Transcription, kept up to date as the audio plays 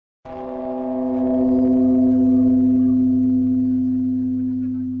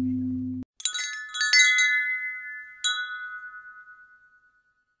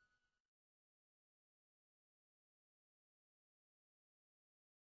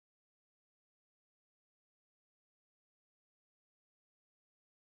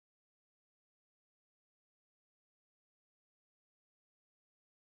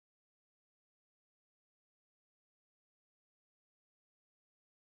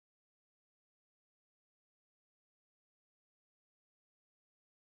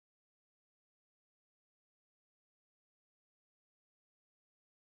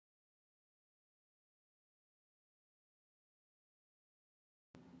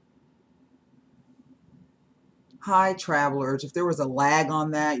Hi, travelers. If there was a lag on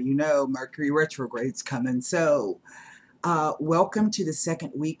that, you know Mercury retrograde's coming. Welcome to the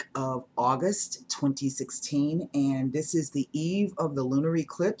second week of August 2016, and this is the eve of the lunar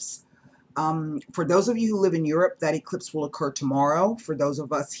eclipse. For those of you who live in Europe, that eclipse will occur tomorrow. For those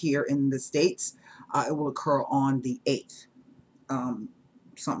of us here in the States, it will occur on the 8th,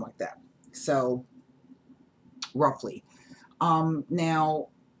 something like that. So, roughly. Now,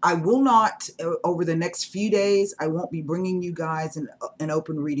 I will not, over the next few days, I won't be bringing you guys an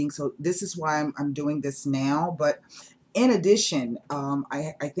open reading. So this is why I'm doing this now. But in addition,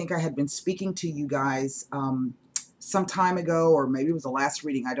 I think I had been speaking to you guys some time ago, or maybe it was the last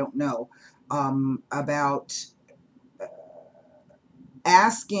reading, I don't know, about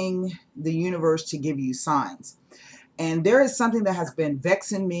asking the universe to give you signs. And there is something that has been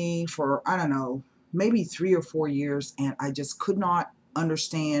vexing me for, I don't know, maybe 3 or 4 years, and I just could not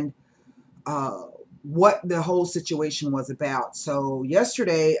understand uh, what the whole situation was about. So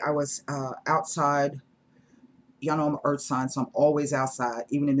yesterday I was outside. Y'all know I'm an earth sign, so I'm always outside,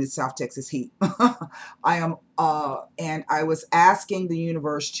 even in this South Texas heat. I am, and I was asking the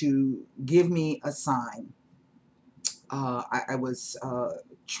universe to give me a sign. I was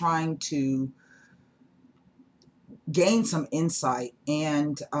trying to gain some insight,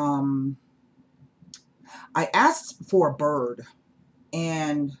 and I asked for a bird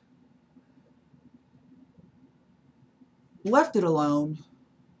and left it alone.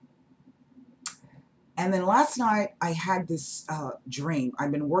 And then last night I had this dream.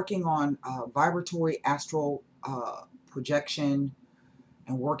 I've been working on vibratory astral projection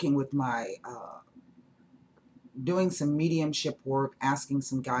and working with my, doing some mediumship work, asking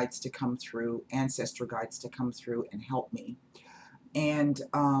some guides to come through, ancestor guides to come through and help me. And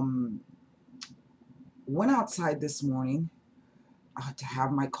went outside this morning to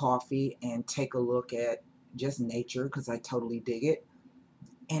have my coffee and take a look at just nature because I totally dig it.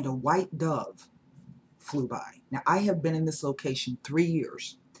 And a white dove flew by. Now, I have been in this location 3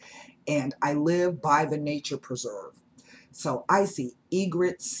 years, and I live by the nature preserve. So I see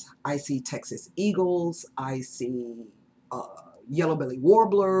egrets, I see Texas eagles, I see yellow-bellied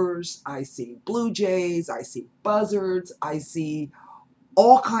warblers, I see blue jays, I see buzzards, I see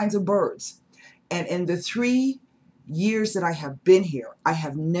all kinds of birds. And in the 3 years that I have been here, I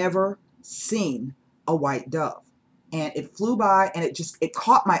have never seen a white dove. And it flew by, and it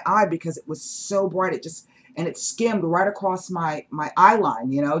caught my eye because it was so bright. And it skimmed right across my eye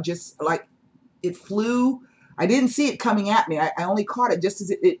line, just like it flew. I didn't see it coming at me. I only caught it just as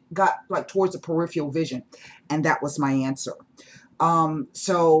it got like towards the peripheral vision. And that was my answer.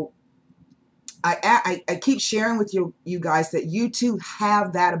 So I keep sharing with you guys that you too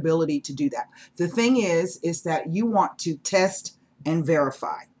have that ability to do that. The thing is that you want to test and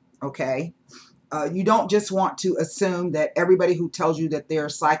verify, okay? You don't just want to assume that everybody who tells you that they're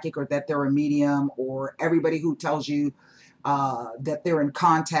psychic or that they're a medium, or everybody who tells you that they're in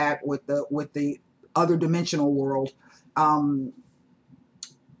contact with the other dimensional world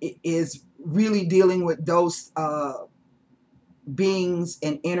is really dealing with those beings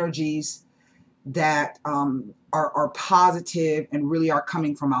and energies that are positive and really are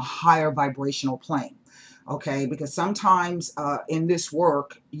coming from a higher vibrational plane. Okay, because sometimes in this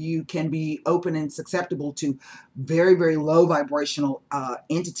work you can be open and susceptible to very, very low vibrational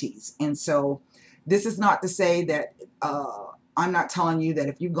entities. And so this is not to say that I'm not telling you that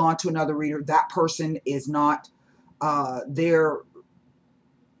if you've gone to another reader, that person is not their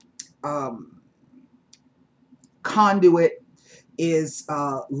conduit is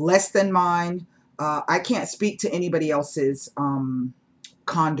less than mine. I can't speak to anybody else's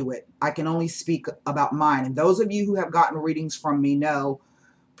conduit. I can only speak about mine. And those of you who have gotten readings from me know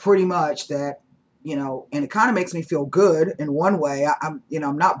pretty much that, and it kind of makes me feel good in one way. I'm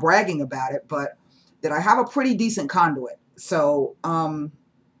not bragging about it, but that I have a pretty decent conduit. So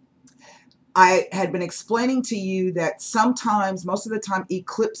I had been explaining to you that sometimes, most of the time,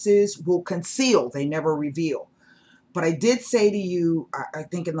 eclipses will conceal, they never reveal. But I did say to you, I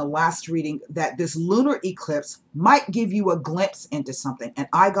think in the last reading, that this lunar eclipse might give you a glimpse into something. And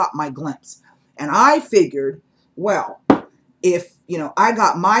I got my glimpse. And I figured, well, if, I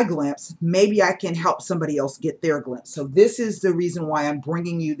got my glimpse, maybe I can help somebody else get their glimpse. So this is the reason why I'm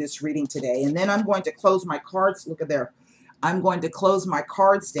bringing you this reading today. And then I'm going to close my cards. Look at there. I'm going to close my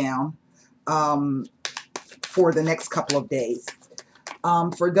cards down for the next couple of days.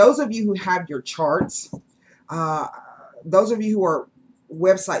 For those of you who have your charts, those of you who are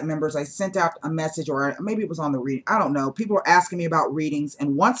website members, I sent out a message, or maybe it was on the reading. I don't know. People are asking me about readings.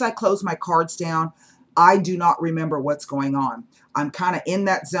 And once I close my cards down, I do not remember what's going on. I'm kind of in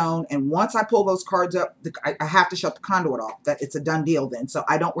that zone. And once I pull those cards up, I have to shut the conduit off. That it's a done deal then. So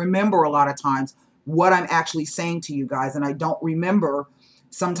I don't remember a lot of times what I'm actually saying to you guys. And I don't remember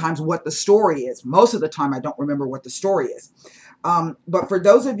sometimes what the story is. Most of the time, I don't remember what the story is. But for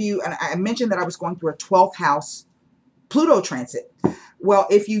those of you, and I mentioned that I was going through a 12th house Pluto transit. Well,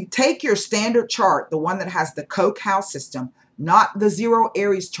 if you take your standard chart, the one that has the Koch house system, not the zero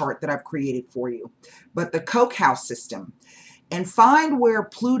Aries chart that I've created for you, but the Koch house system, and find where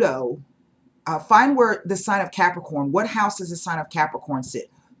Pluto, find where the sign of Capricorn, what house does the sign of Capricorn sit?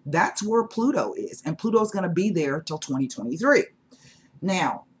 That's where Pluto is. And Pluto is going to be there till 2023.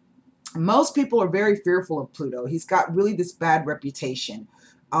 Now, most people are very fearful of Pluto. He's got really this bad reputation.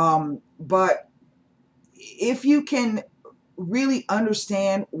 But if you can really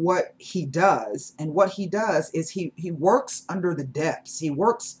understand what he does, and what he does is he works under the depths. He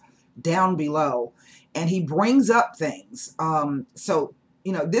works down below, and he brings up things. So,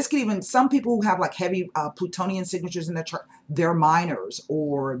 you know, this could even, some people who have like heavy Plutonian signatures in their chart, they're miners,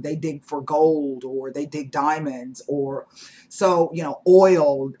 or they dig for gold, or they dig diamonds, or so, you know,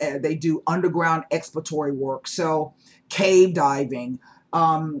 oil, they do underground exploratory work, so cave diving.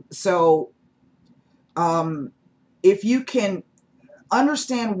 If you can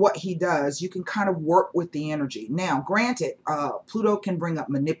understand what he does, you can kind of work with the energy. Now, granted, Pluto can bring up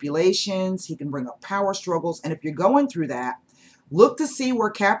manipulations, he can bring up power struggles, and if you're going through that, look to see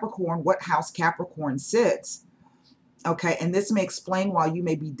where Capricorn, what house Capricorn sits, okay? And this may explain why you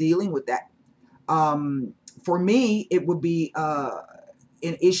may be dealing with that. For me, it would be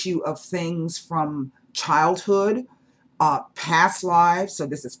an issue of things from childhood, past lives. So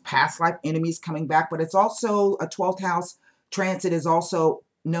this is past life enemies coming back, but it's also a 12th house transit is also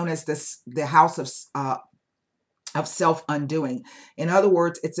known as the house of self-undoing. In other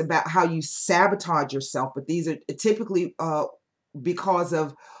words, it's about how you sabotage yourself, but these are typically because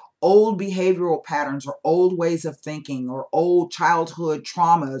of old behavioral patterns, or old ways of thinking, or old childhood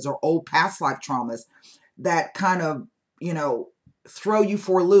traumas, or old past life traumas that kind of, you know, throw you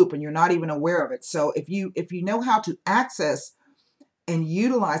for a loop and you're not even aware of it. So if you know how to access and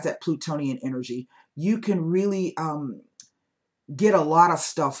utilize that Plutonian energy, you can really get a lot of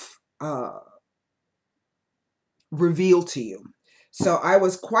stuff revealed to you. So I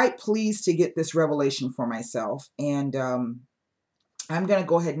was quite pleased to get this revelation for myself, and I'm going to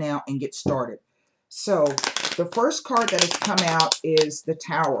go ahead now and get started. So the first card that has come out is the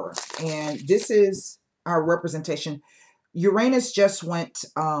Tower, and this is our representation. Uranus just went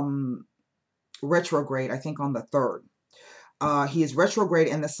retrograde, I think on the 3rd. He is retrograde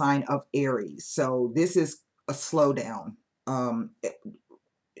in the sign of Aries, so this is a slowdown.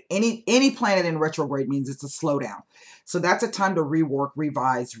 Any planet in retrograde means it's a slowdown. So that's a time to rework,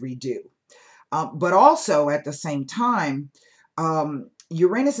 revise, redo. But also at the same time,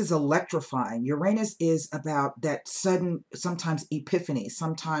 Uranus is electrifying. Uranus is about that sudden, sometimes epiphany,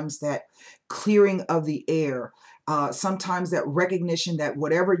 sometimes that clearing of the air, sometimes that recognition that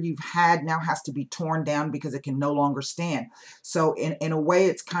whatever you've had now has to be torn down because it can no longer stand. So in a way,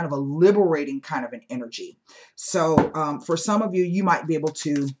 it's kind of a liberating kind of an energy. So for some of you, you might be able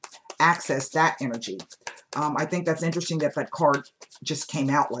to access that energy. I think that's interesting that that card just came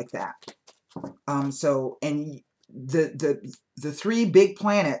out like that. And the 3 big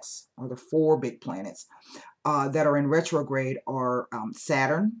planets, or the 4 big planets that are in retrograde are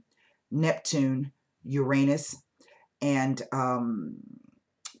Saturn, Neptune, Uranus, and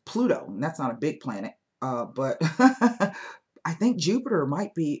Pluto. And that's not a big planet, but I think Jupiter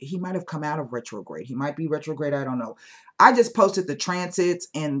he might have come out of retrograde. He might be retrograde. I don't know. I just posted the transits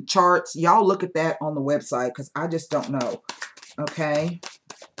and charts. Y'all look at that on the website because I just don't know. Okay.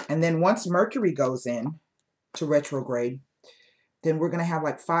 And then once Mercury goes in to retrograde, then we're going to have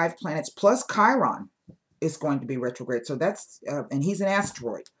like 5 planets plus Chiron is going to be retrograde. So that's, and he's an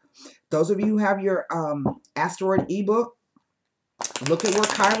asteroid. Those of you who have your asteroid ebook, look at where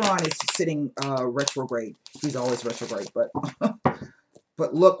Chiron is sitting retrograde. He's always retrograde, but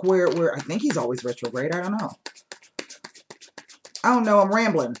but look where I think he's always retrograde. I don't know. I'm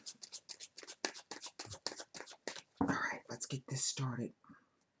rambling. All right, let's get this started.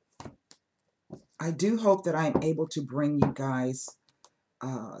 I do hope that I'm able to bring you guys,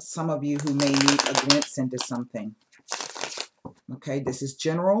 some of you who may need a glimpse into something. Okay, this is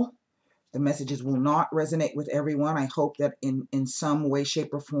general. The messages will not resonate with everyone. I hope that in some way,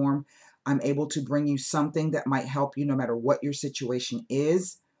 shape, or form, I'm able to bring you something that might help you no matter what your situation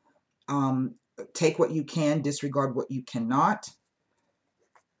is. Take what you can, disregard what you cannot.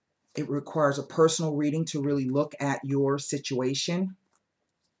 It requires a personal reading to really look at your situation.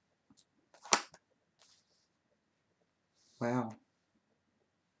 Wow.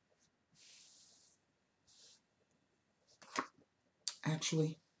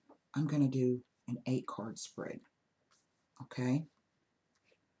 Actually, I'm going to do an 8-card spread. Okay.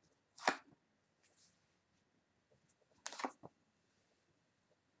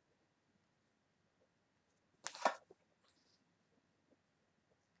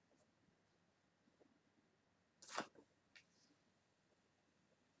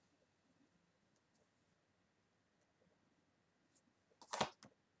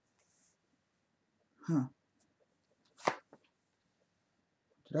 Huh.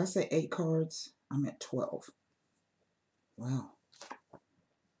 Did I say 8 cards? I'm at 12. Wow.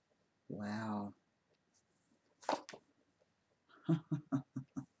 Wow.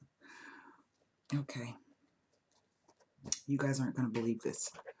 Okay. You guys aren't going to believe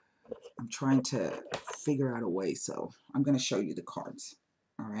this. I'm trying to figure out a way, so I'm going to show you the cards.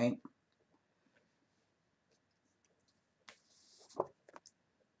 All right.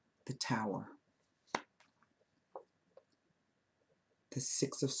 The Tower. The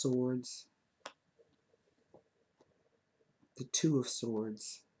 6 of Swords. The 2 of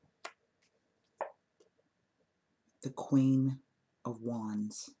Swords. The Queen of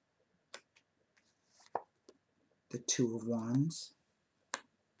Wands. The 2 of Wands.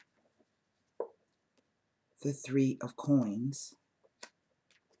 The 3 of Coins.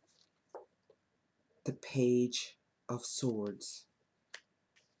 The Page of Swords.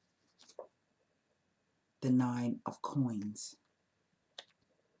 The 9 of Coins.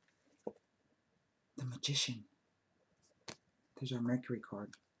 The Magician. There's our Mercury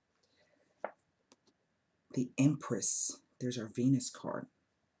card. The Empress. There's our Venus card.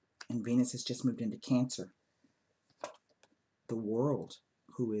 And Venus has just moved into Cancer. The World,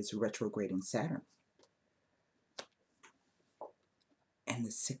 who is retrograding Saturn. And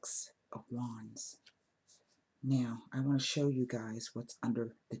the 6 of Wands. Now, I want to show you guys what's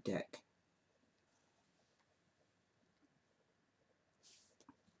under the deck.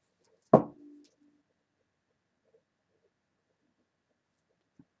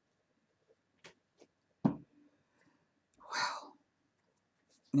 Wow.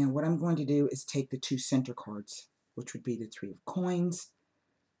 Now, what I'm going to do is take the 2 center cards, which would be the 3 of Coins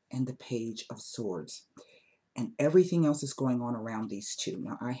and the Page of Swords. And everything else is going on around these 2.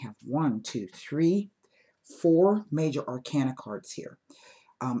 Now, I have 1, 2, 3, 4 major arcana cards here.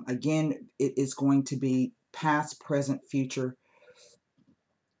 Again, it is going to be past, present, future.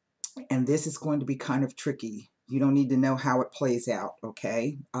 And this is going to be kind of tricky. You don't need to know how it plays out,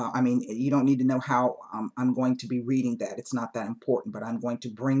 okay? I mean, you don't need to know how I'm going to be reading that. It's not that important, but I'm going to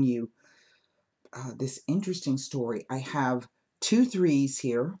bring you this interesting story. I have 2 3s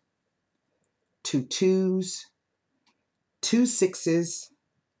here, 2 2s, 2 6s,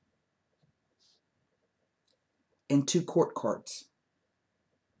 and 2 court cards.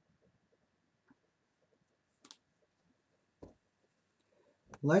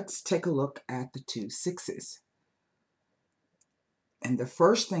 Let's take a look at the 2 6s. And the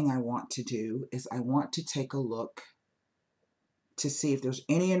first thing I want to do is I want to take a look to see if there's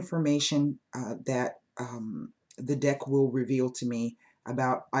any information that the deck will reveal to me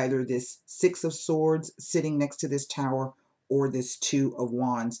about either this 6 of Swords sitting next to this Tower or this 2 of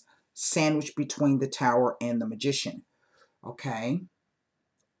Wands sandwiched between the Tower and the Magician. Okay.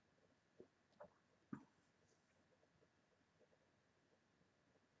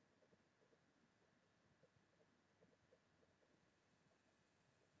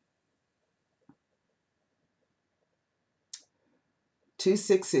 Two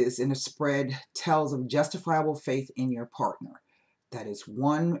 6s in a spread tells of justifiable faith in your partner. That is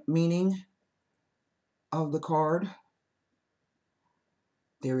one meaning of the card.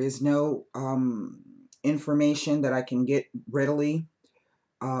 There is no information that I can get readily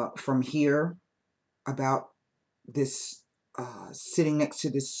from here about this sitting next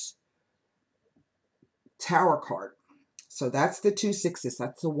to this Tower card. So that's the 2 6s.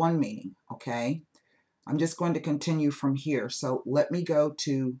 That's the one meaning, okay? I'm just going to continue from here. So let me go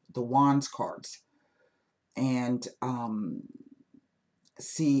to the Wands cards and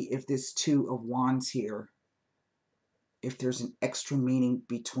see if this 2 of Wands here, if there's an extra meaning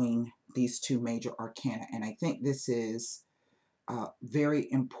between these 2 major arcana. And I think this is very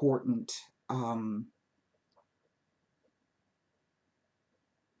important. No,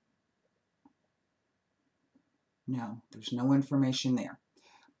 there's no information there.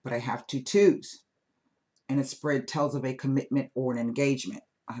 But I have 2 2s. And a spread tells of a commitment or an engagement.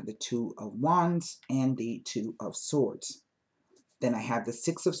 I have the 2 of Wands and the 2 of Swords. Then I have the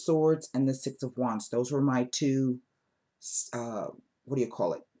 6 of Swords and the 6 of Wands. Those were my 2, what do you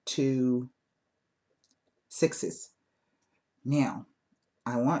call it? 2 6s. Now,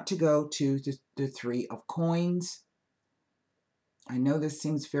 I want to go to the Three of Coins. I know this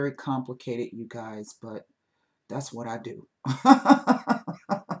seems very complicated, you guys, but that's what I do. I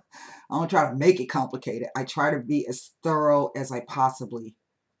don't try to make it complicated. I try to be as thorough as I possibly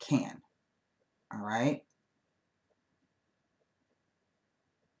can. All right.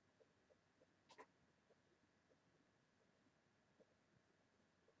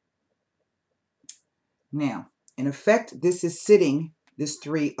 Now, in effect, this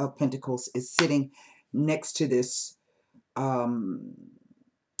Three of Pentacles is sitting next to this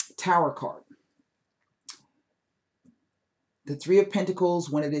Tower card. The Three of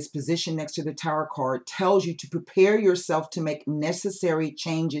Pentacles, when it is positioned next to the Tower card, tells you to prepare yourself to make necessary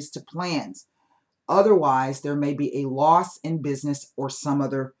changes to plans. Otherwise, there may be a loss in business or some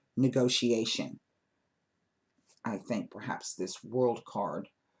other negotiation. I think perhaps this World card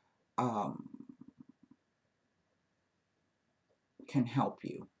can help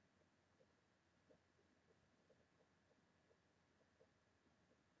you.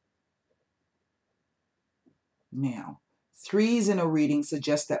 Now, threes in a reading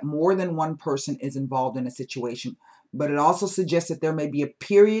suggest that more than one person is involved in a situation, but it also suggests that there may be a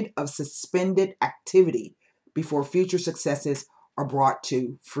period of suspended activity before future successes are brought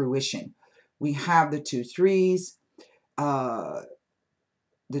to fruition. We have the two threes. The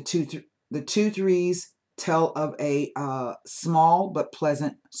two threes tell of a small but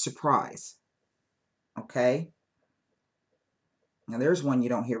pleasant surprise. Okay? Now, there's one you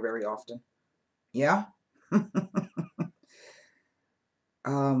don't hear very often. Yeah?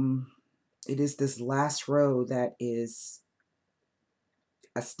 It is this last row that is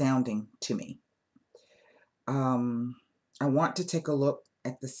astounding to me. I want to take a look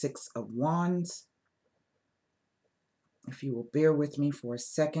at the Six of Wands. If you will bear with me for a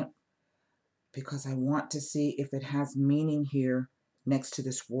second, because I want to see if it has meaning here next to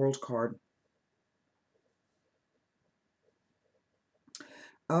this World card.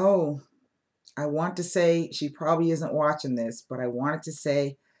 Oh, I want to say, she probably isn't watching this, but I wanted to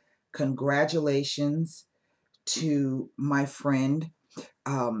say congratulations to my friend,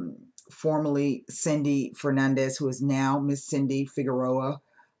 formerly Cindy Fernandez, who is now Miss Cindy Figueroa.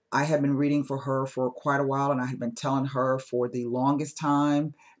 I have been reading for her for quite a while, and I had been telling her for the longest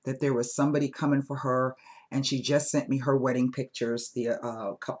time that there was somebody coming for her, and she just sent me her wedding pictures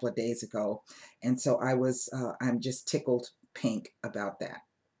a couple of days ago, and so I'm just tickled pink about that.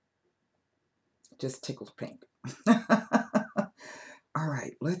 Just tickled pink. All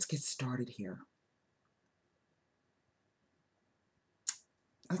right, let's get started here.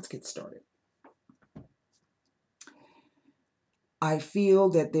 Let's get started. I feel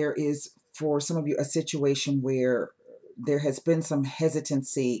that there is, for some of you, a situation where there has been some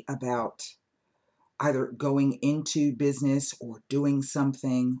hesitancy about either going into business or doing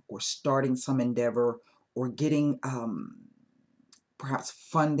something or starting some endeavor or getting perhaps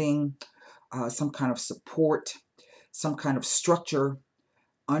funding, some kind of support, some kind of structure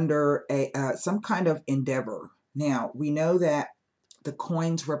under some kind of endeavor. Now, we know that the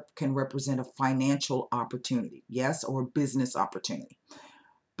coins can represent a financial opportunity, yes, or a business opportunity.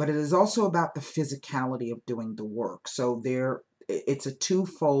 But it is also about the physicality of doing the work. So it's a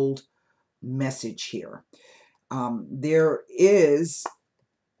twofold message here. There is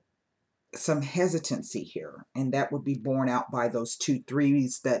some hesitancy here, and that would be borne out by those two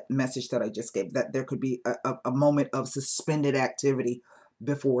threes, that message that I just gave, that there could be a moment of suspended activity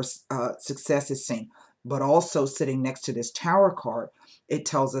before success is seen. But also, sitting next to this Tower card, it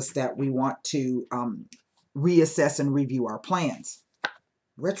tells us that we want to reassess and review our plans.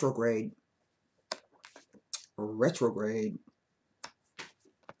 Retrograde, retrograde,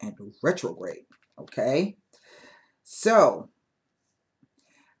 and retrograde. Okay, so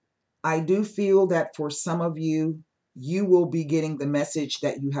I do feel that for some of you, you will be getting the message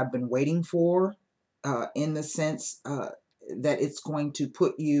that you have been waiting for, in the sense that it's going to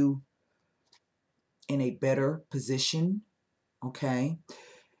put you in a better position. Okay,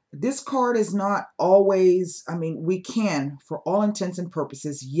 this card is not always, I mean, we can, for all intents and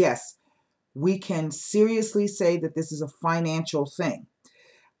purposes, yes, we can seriously say that this is a financial thing.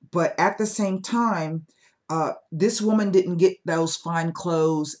 But at the same time, this woman didn't get those fine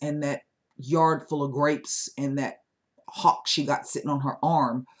clothes and that yard full of grapes and that hawk she got sitting on her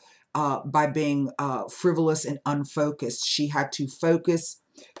arm by being frivolous and unfocused. She had to focus.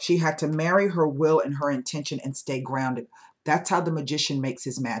 She had to marry her will and her intention and stay grounded. That's how the magician makes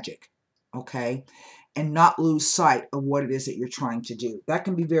his magic, okay? And not lose sight of what it is that you're trying to do. That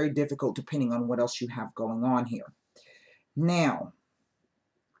can be very difficult depending on what else you have going on here. Now,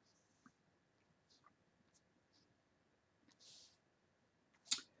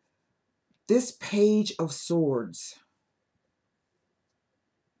 This Page of Swords.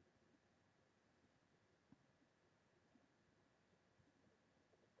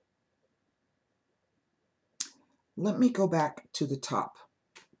 Let me go back to the top.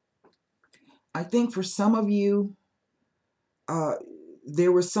 I think for some of you,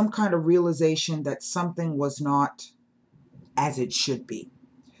 there was some kind of realization that something was not as it should be,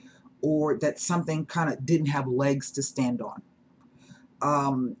 or that something kind of didn't have legs to stand on.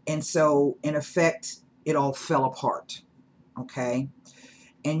 And so, in effect, it all fell apart. Okay?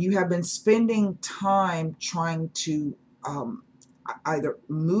 And you have been spending time trying to either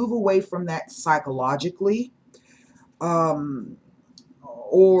move away from that psychologically, or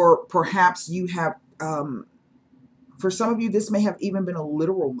perhaps you have, for some of you, this may have even been a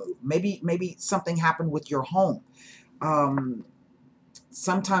literal move. Maybe something happened with your home.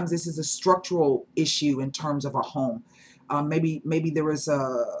 Sometimes this is a structural issue in terms of a home. Maybe there was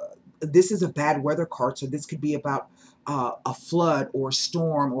this is a bad weather card, so this could be about a flood or a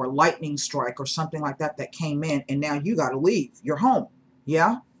storm or a lightning strike or something like that that came in, and now you got to leave your home.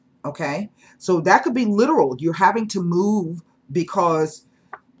 Yeah? Okay? So that could be literal. You're having to move because,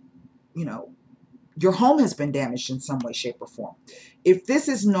 you know, your home has been damaged in some way, shape, or form. If this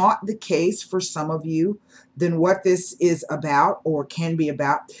is not the case for some of you, then what this is about, or can be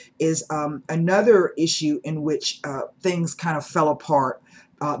about, is another issue in which things kind of fell apart.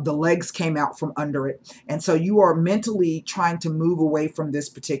 The legs came out from under it. And so you are mentally trying to move away from this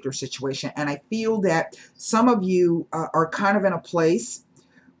particular situation. And I feel that some of you are kind of in a place,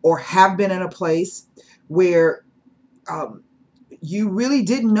 or have been in a place, where you really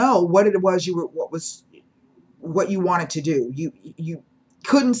didn't know what it was what you wanted to do. You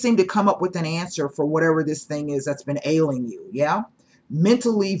couldn't seem to come up with an answer for whatever this thing is that's been ailing you. Yeah,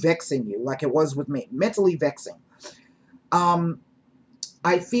 mentally vexing you, like it was with me. Mentally vexing.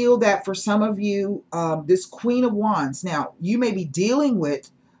 I feel that for some of you, this Queen of Wands. Now, you may be dealing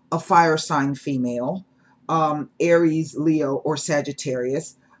with a fire sign female, Aries, Leo, or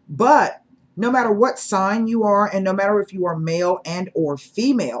Sagittarius, but no matter what sign you are, and no matter if you are male and or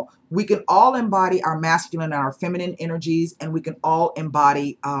female, we can all embody our masculine and our feminine energies, and we can all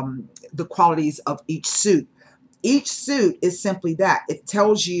embody the qualities of each suit. Each suit is simply that. It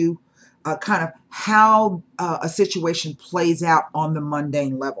tells you kind of how a situation plays out on the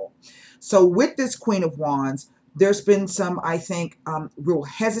mundane level. So with this Queen of Wands, there's been some, I think, real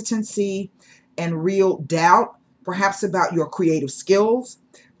hesitancy and real doubt, perhaps about your creative skills,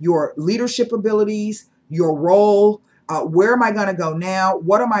 your leadership abilities, your role. Where am I going to go now?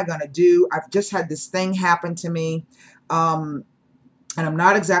 What am I going to do? I've just had this thing happen to me, and I'm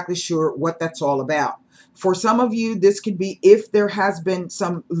not exactly sure what that's all about. For some of you, this could be if there has been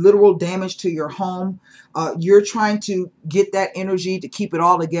some literal damage to your home. You're trying to get that energy to keep it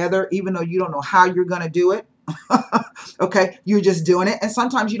all together, even though you don't know how you're going to do it. Okay, you're just doing it. And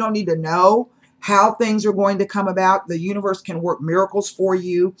sometimes you don't need to know how things are going to come about. The universe can work miracles for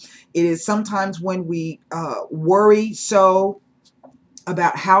you. It is sometimes when we worry so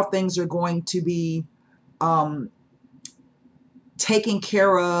about how things are going to be taken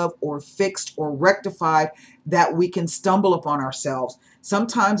care of or fixed or rectified, that we can stumble upon ourselves.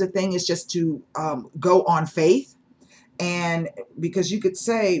 Sometimes the thing is just to go on faith. And because you could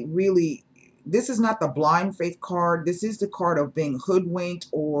say, really, this is not the blind faith card. This is the card of being hoodwinked,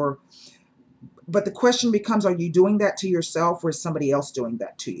 but the question becomes, are you doing that to yourself, or is somebody else doing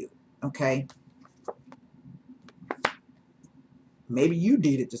that to you? Okay. Maybe you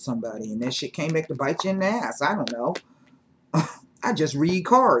did it to somebody and that shit came back to bite you in the ass. I don't know. I just read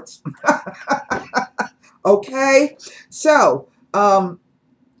cards. Okay. So,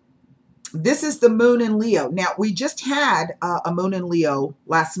 this is the moon in Leo. Now, we just had a moon in Leo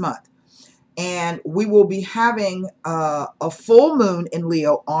last month, and we will be having a full moon in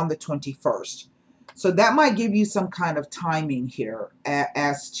Leo on the 21st. So that might give you some kind of timing here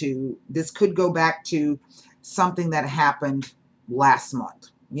as to, this could go back to something that happened last month.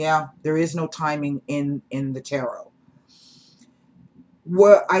 Yeah, there is no timing in the tarot.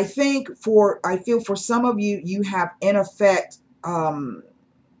 What I feel for some of you, you have in effect,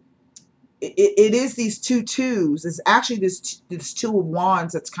 it is these two twos. It's actually this Two of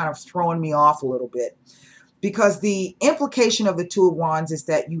Wands that's kind of throwing me off a little bit, because the implication of the Two of Wands is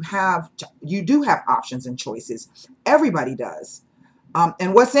that you do have options and choices. Everybody does.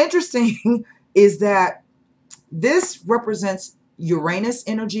 And what's interesting is that this represents Uranus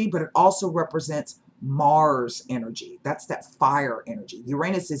energy, but it also represents Mars energy. That's that fire energy.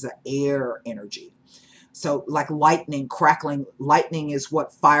 Uranus is an air energy. So like lightning, crackling, lightning is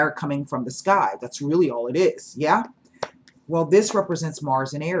what? Fire coming from the sky. That's really all it is. Yeah? Well, this represents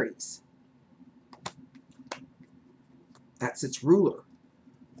Mars and Aries. That's its ruler.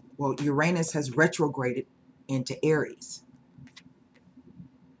 Well, Uranus has retrograded into Aries.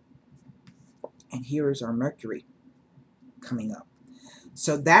 And here is our Mercury coming up.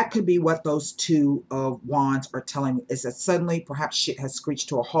 So that could be what those two of wands are telling me, is that suddenly perhaps shit has screeched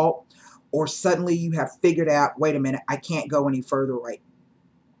to a halt, or suddenly you have figured out, wait a minute, I can't go any further right.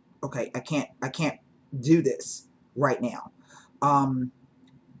 Okay, I can't do this right now.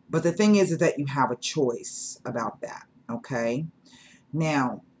 But the thing is that you have a choice about that. Okay.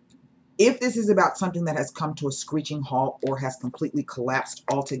 Now, if this is about something that has come to a screeching halt or has completely collapsed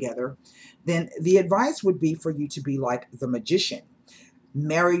altogether, then the advice would be for you to be like the magician.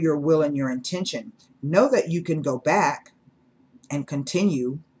 Marry your will and your intention. Know that you can go back and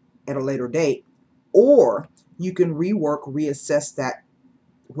continue at a later date, or you can rework, reassess that,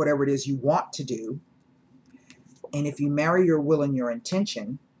 whatever it is you want to do. And if you marry your will and your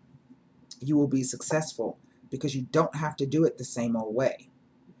intention, you will be successful because you don't have to do it the same old way.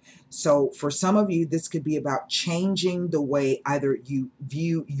 So for some of you, this could be about changing the way either you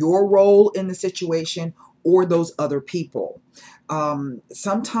view your role in the situation or those other people.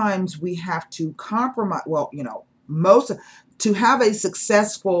 Sometimes we have to compromise. Well, you know, to have a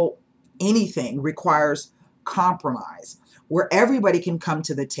successful anything requires compromise, where everybody can come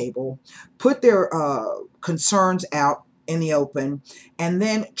to the table, put their concerns out in the open, and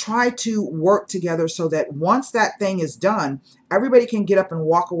then try to work together so that once that thing is done, everybody can get up and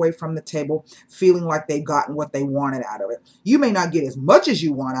walk away from the table feeling like they've gotten what they wanted out of it. You may not get as much as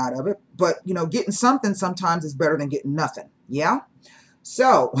you want out of it, but you know, getting something sometimes is better than getting nothing. Yeah.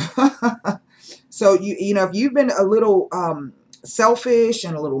 So, so you know, if you've been a little selfish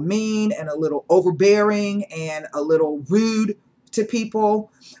and a little mean and a little overbearing and a little rude to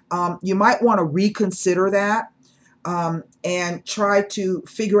people, you might want to reconsider that. And try to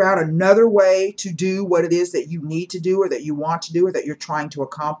figure out another way to do what it is that you need to do or that you want to do or that you're trying to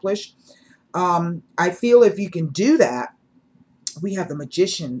accomplish. I feel if you can do that, we have the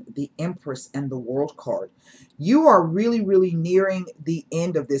Magician, the Empress, and the World card. You are really, really nearing the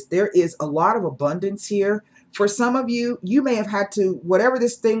end of this. There is a lot of abundance here. For some of you, you may have had to, whatever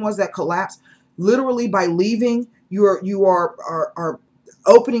this thing was that collapsed, literally by leaving, you are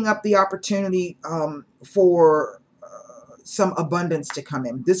opening up the opportunity for some abundance to come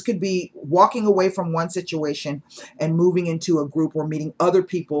in. This could be walking away from one situation and moving into a group or meeting other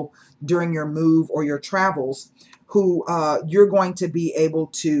people during your move or your travels who you're going to be able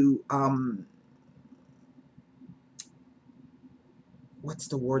to, what's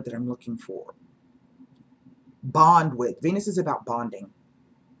the word that I'm looking for? Bond with. Venus is about bonding,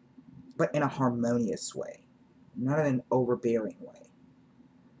 but in a harmonious way, not in an overbearing way.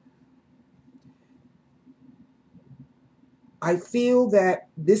 I feel that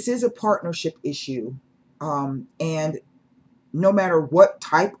this is a partnership issue, and no matter what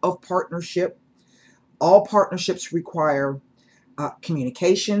type of partnership, all partnerships require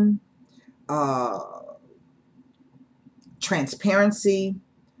communication, transparency,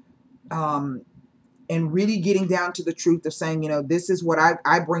 and really getting down to the truth of saying, you know, this is what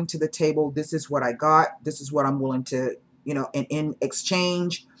I bring to the table. This is what I got. This is what I'm willing to, you know, and in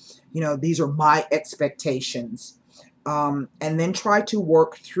exchange, you know, these are my expectations. And then try to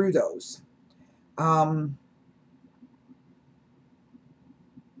work through those. I'm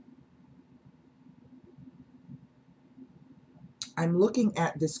looking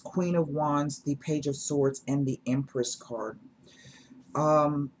at this Queen of Wands, the Page of Swords, and the Empress card.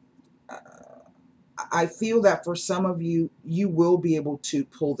 I feel that for some of you, you will be able to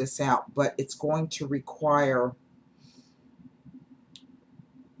pull this out, but it's going to require,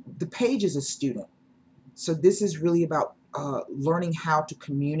 the page is a student. So this is really about learning how to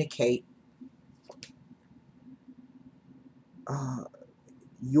communicate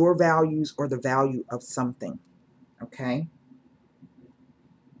your values or the value of something, okay?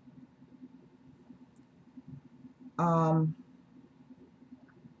 I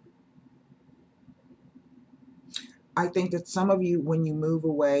think that some of you, when you move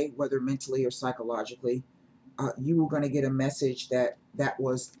away, whether mentally or psychologically, you are going to get a message that that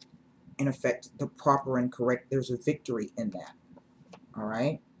was, in effect, the proper and correct. There's a victory in that, all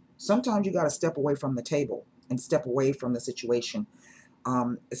right? Sometimes you got to step away from the table and step away from the situation,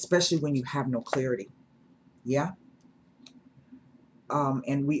 especially when you have no clarity, yeah?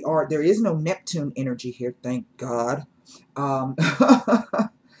 And there is no Neptune energy here, thank God.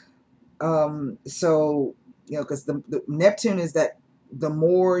 So, you know, because the Neptune is that the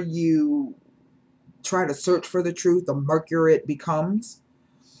more you try to search for the truth, the murkier it becomes.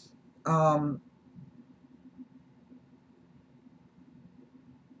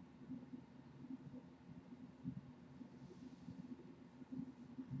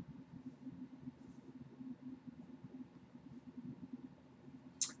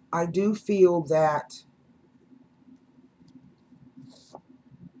 I do feel that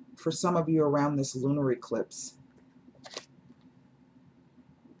for some of you around this lunar eclipse,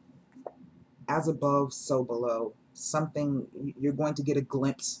 as above, so below. Something, you're going to get a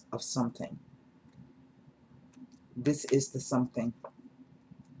glimpse of something. This is the something.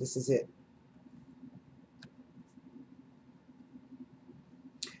 This is it.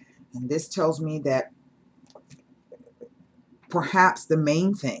 And this tells me that perhaps the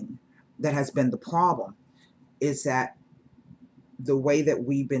main thing that has been the problem is that the way that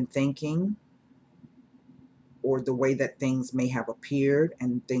we've been thinking, or the way that things may have appeared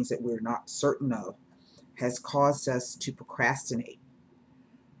and things that we're not certain of, has caused us to procrastinate.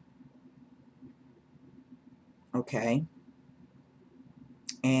 Okay?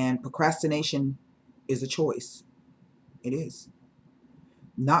 And procrastination is a choice. It is.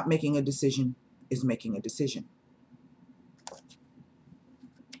 Not making a decision is making a decision.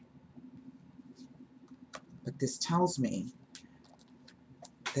 But this tells me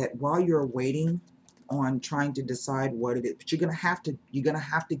that while you're waiting on trying to decide what it is, but you're gonna have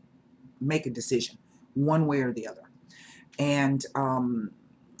to make a decision one way or the other. And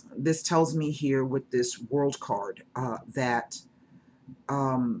this tells me here with this world card that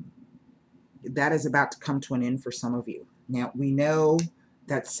that is about to come to an end for some of you. Now we know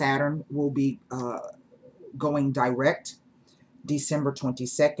that Saturn will be going direct December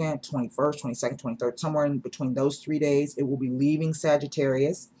 22nd, 21st, 22nd, 23rd, somewhere in between those 3 days. It will be leaving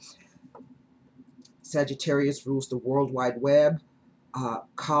Sagittarius. Sagittarius rules the World Wide Web,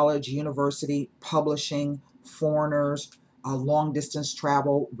 college, university, publishing, foreigners, long distance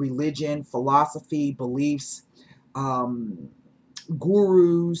travel, religion, philosophy, beliefs,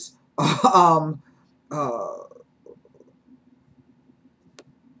 gurus,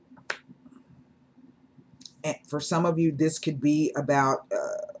 and for some of you, this could be about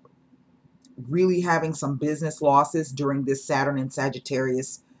really having some business losses during this Saturn and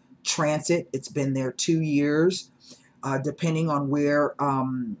Sagittarius transit. It's been there 2 years. Depending on where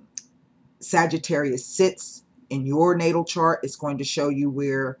Sagittarius sits in your natal chart, it's going to show you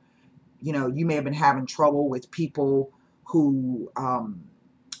where, you know, you may have been having trouble with people who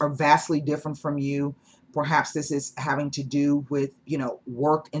are vastly different from you. Perhaps this is having to do with, you know,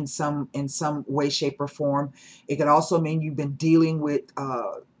 work in some way, shape, or form. It could also mean you've been dealing with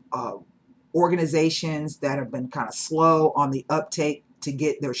organizations that have been kind of slow on the uptake to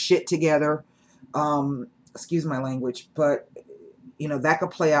get their shit together. Excuse my language, but you know, that could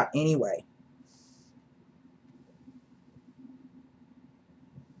play out anyway.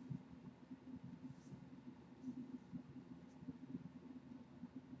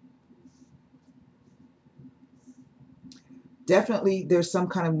 Definitely there's some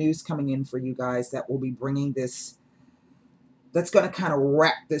kind of news coming in for you guys that will be bringing this, that's going to kind of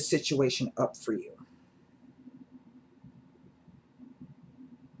wrap this situation up for you.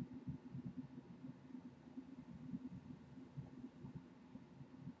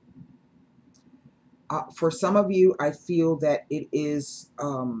 For some of you, I feel that it is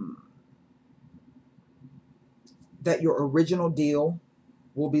that your original deal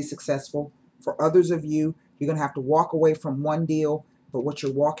will be successful. For others of you, you're going to have to walk away from one deal, but what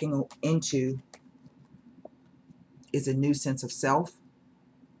you're walking into is a new sense of self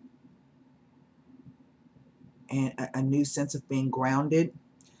and a new sense of being grounded.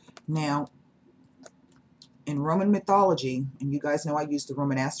 Now, in Roman mythology, and you guys know I use the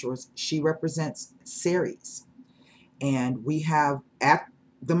Roman asteroids, she represents Ceres. And we have, at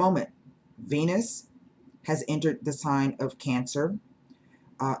the moment, Venus has entered the sign of Cancer.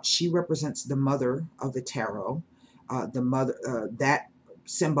 She represents the mother of the tarot. The mother, that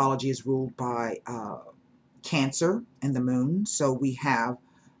symbology is ruled by Cancer and the moon. So we have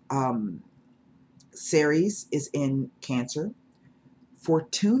Ceres is in Cancer.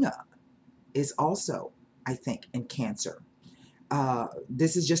 Fortuna is also, I think, in Cancer.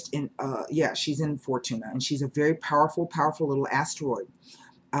 This is just in, yeah, she's in Fortuna, and she's a very powerful, powerful little asteroid.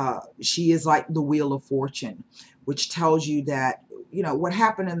 She is like the Wheel of Fortune, which tells you that, you know, what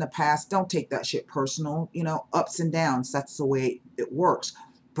happened in the past, don't take that shit personal. You know, ups and downs, that's the way it works.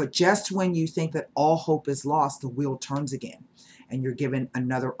 But just when you think that all hope is lost, the wheel turns again, and you're given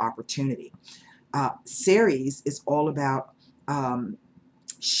another opportunity. Ceres is all about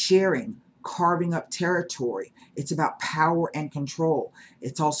sharing, carving up territory. It's about power and control.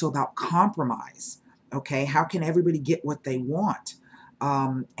 It's also about compromise. Okay, how can everybody get what they want?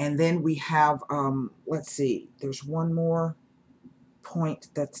 And then we have, let's see, there's one more point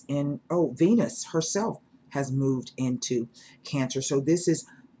that's in, oh, Venus herself has moved into Cancer. So this is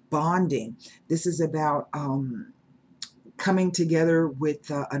bonding. This is about coming together with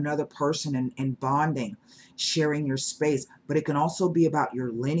another person and bonding, sharing your space. But it can also be about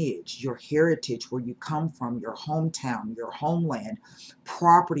your lineage, your heritage, where you come from, your hometown, your homeland,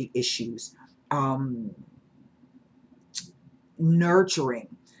 property issues,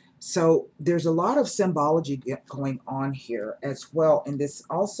 nurturing. So there's a lot of symbology going on here as well. And this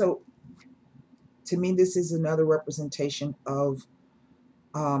also, to me, this is another representation of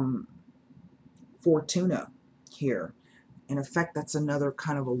Fortuna here. In effect, that's another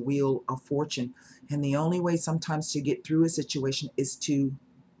kind of a wheel of fortune. And the only way sometimes to get through a situation is to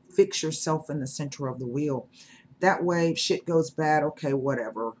fix yourself in the center of the wheel. That way, if shit goes bad, okay,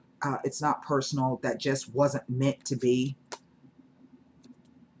 whatever. It's not personal. That just wasn't meant to be.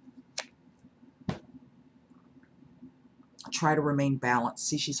 Try to remain balanced.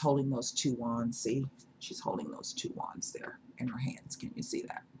 See, she's holding those two wands. See, she's holding those two wands there in her hands. Can you see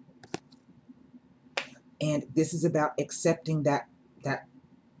that? And this is about accepting that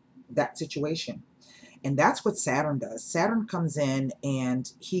situation. And that's what Saturn does. Saturn comes in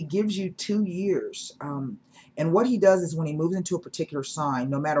and he gives you 2 years. And what he does is when he moves into a particular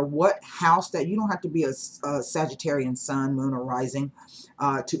sign, no matter what house that, you don't have to be a Sagittarian sun, moon, or rising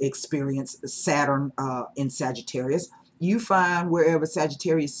to experience Saturn in Sagittarius. You find wherever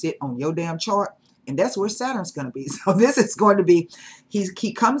Sagittarius sit on your damn chart, and that's where Saturn's going to be. So this is going to be,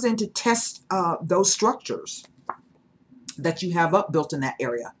 he comes in to test those structures that you have up built in that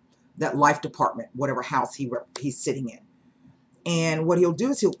area, that life department, whatever house he's sitting in. And what he'll do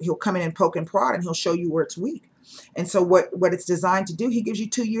is he'll come in and poke and prod, and he'll show you where it's weak. And so what it's designed to do, he gives you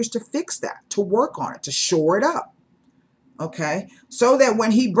 2 years to fix that, to work on it, to shore it up. Okay? So that when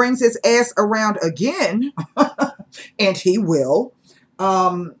he brings his ass around again, and he will,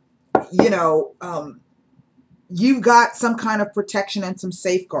 you know, you've got some kind of protection and some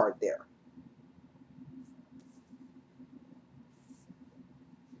safeguard there.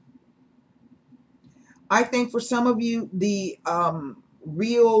 I think for some of you, the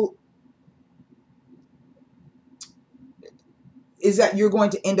real is that you're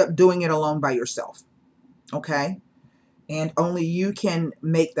going to end up doing it alone by yourself. Okay? And only you can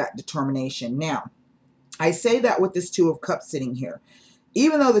make that determination. Now, I say that with this Two of Cups sitting here.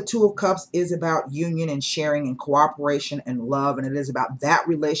 Even though the Two of Cups is about union and sharing and cooperation and love, and it is about that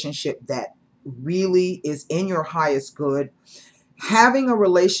relationship that really is in your highest good, having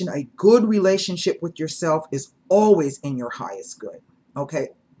a good relationship with yourself is always in your highest good. Okay?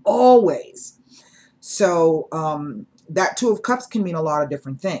 Always. So that Two of Cups can mean a lot of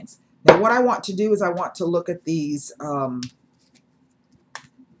different things. Now, what I want to do is I want to look at these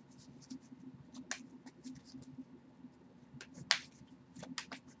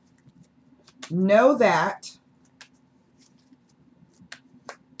know that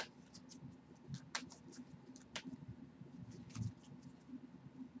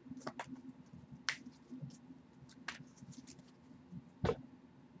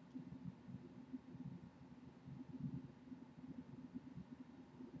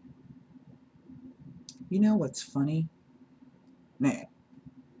you know what's funny? Man,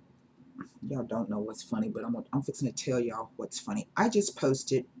 y'all don't know what's funny, but I'm fixing to tell y'all what's funny. I just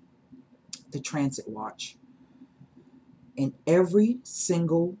posted the transit watch. And every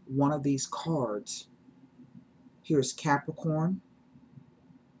single one of these cards, here's Capricorn,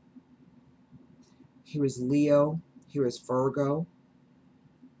 here is Leo, here is Virgo,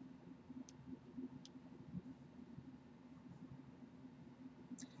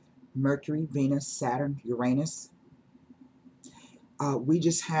 Mercury, Venus, Saturn, Uranus. We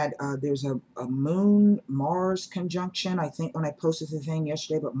just had, there's a Moon-Mars conjunction, I think, when I posted the thing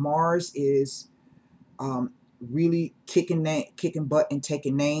yesterday, but Mars is really kicking butt and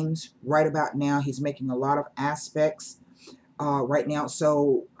taking names right about now. He's making a lot of aspects right now.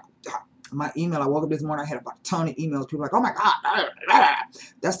 So my email, I woke up this morning, I had about a ton of emails. People like, oh my God,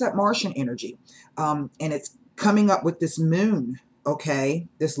 that's that Martian energy. And it's coming up with this moon, okay,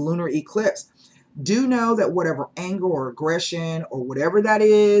 this lunar eclipse. Do know that whatever anger or aggression or whatever that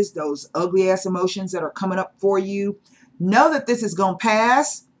is, those ugly ass emotions that are coming up for you, know that this is going to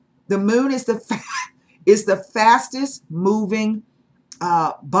pass. The moon is the fastest moving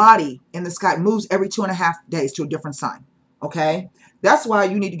body in the sky. It moves every 2.5 days to a different sign. Okay? That's why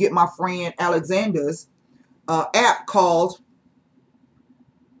you need to get my friend Alexander's app called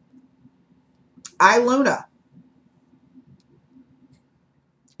iLuna.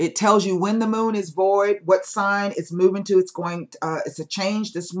 It tells you when the moon is void, what sign it's moving to. It's a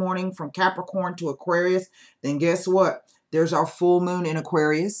change this morning from Capricorn to Aquarius. Then guess what? There's our full moon in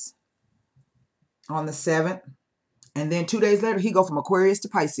Aquarius on the 7th. And then 2 days later, he goes from Aquarius to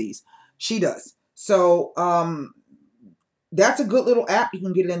Pisces. She does. So that's a good little app. You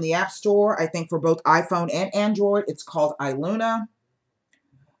can get it in the App Store, I think, for both iPhone and Android. It's called iLuna.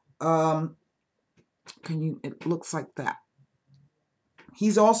 It looks like that.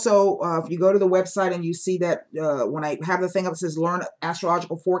 He's also, if you go to the website and you see that when I have the thing up that says Learn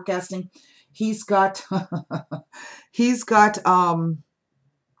Astrological Forecasting, he's got he's got a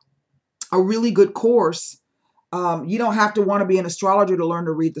really good course. You don't have to want to be an astrologer to learn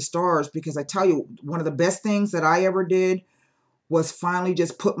to read the stars, because I tell you, one of the best things that I ever did was finally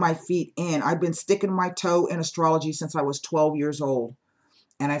just put my feet in. I've been sticking my toe in astrology since I was 12 years old.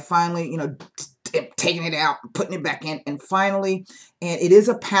 And I finally, taking it out, putting it back in, and finally, and it is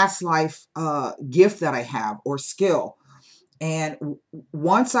a past life gift that I have, or skill. And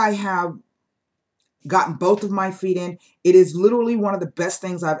once I have gotten both of my feet in, it is literally one of the best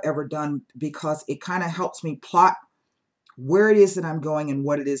things I've ever done, because it kind of helps me plot where it is that I'm going and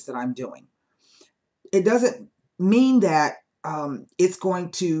what it is that I'm doing. It doesn't mean that it's going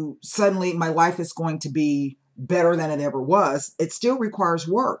to suddenly, my life is going to be better than it ever was. It still requires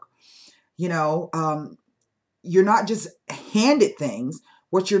work. You're not just handed things.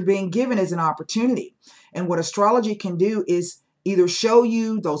 What you're being given is an opportunity. And what astrology can do is either show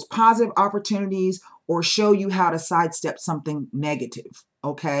you those positive opportunities or show you how to sidestep something negative.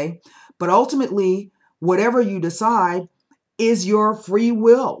 Okay. But ultimately, whatever you decide is your free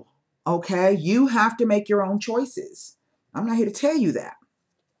will. Okay. You have to make your own choices. I'm not here to tell you that.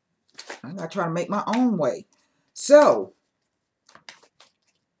 I'm not trying to make my own way. So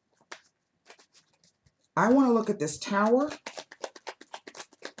I want to look at this tower.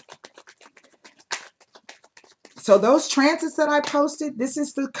 So those transits that I posted, this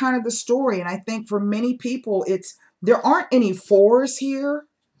is the kind of the story. And I think for many people, there aren't any fours here,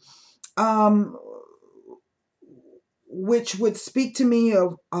 which would speak to me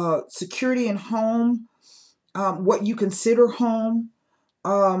of security and home, what you consider home.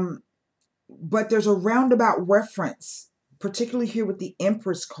 But there's a roundabout reference, particularly here with the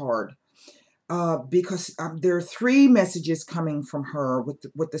Empress card, because there are 3 messages coming from her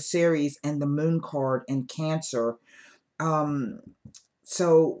with the Ceres and the Moon card and Cancer.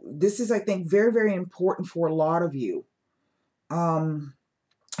 So this is, I think, very, very important for a lot of you.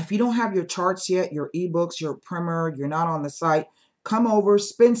 If you don't have your charts yet, your ebooks, your primer, you're not on the site, come over,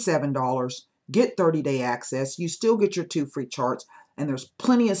 spend $7, get 30-day access. You still get your 2 free charts, and there's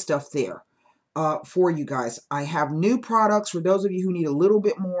plenty of stuff there for you guys. I have new products for those of you who need a little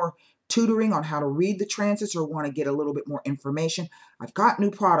bit more tutoring on how to read the transits or want to get a little bit more information. I've got new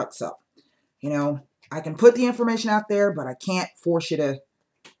products up. I can put the information out there, but I can't force you to,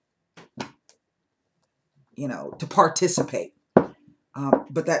 to participate.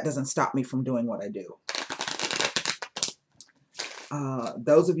 But that doesn't stop me from doing what I do.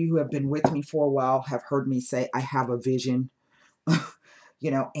 Those of you who have been with me for a while have heard me say I have a vision,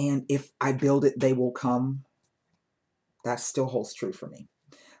 and if I build it, they will come. That still holds true for me.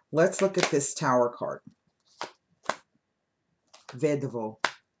 Let's look at this Tower card. Vedovo,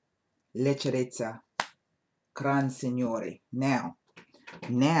 Leggerezza, Gran Signore. Now,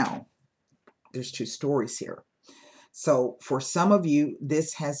 there's 2 stories here. So for some of you,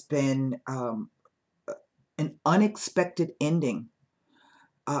 this has been an unexpected ending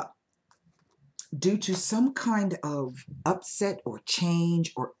due to some kind of upset or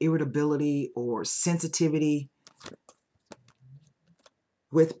change or irritability or sensitivity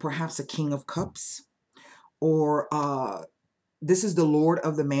with perhaps a King of Cups, or this is the Lord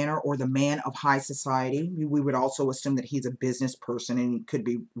of the Manor or the man of high society. We would also assume that he's a business person and he could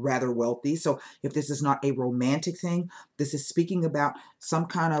be rather wealthy. So if this is not a romantic thing, this is speaking about some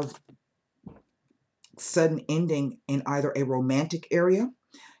kind of sudden ending in either a romantic area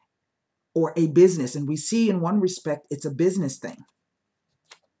or a business. And we see in one respect, it's a business thing.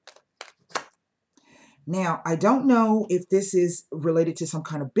 Now, I don't know if this is related to some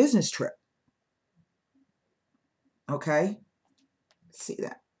kind of business trip. Okay. See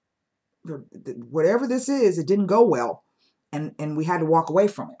that. Whatever this is, it didn't go well. And we had to walk away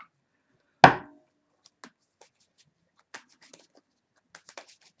from it.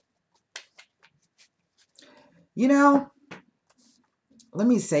 Let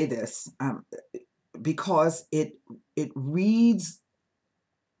me say this, because it reads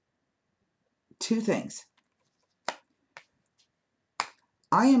 2 things.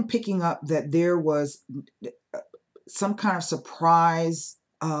 I am picking up that there was some kind of surprise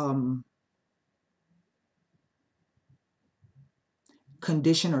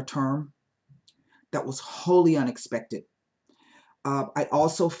condition or term that was wholly unexpected. I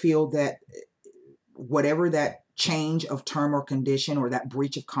also feel that whatever that change of term or condition or that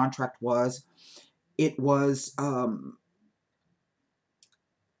breach of contract was, it was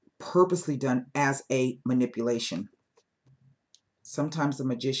purposely done as a manipulation. Sometimes the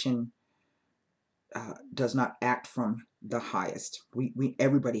magician does not act from the highest.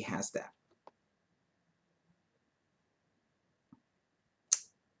 Everybody has that.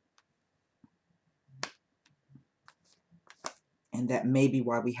 And that may be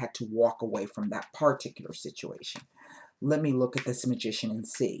why we had to walk away from that particular situation. Let me look at this magician and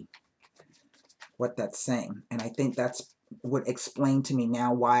see what that's saying. And I think that's would explain to me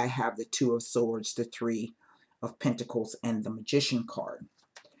now why I have the Two of Swords, the Three of Pentacles, and the Magician card.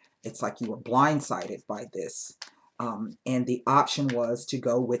 It's like you were blindsided by this. And the option was to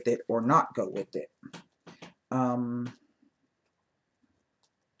go with it or not go with it.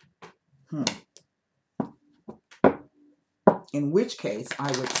 In which case,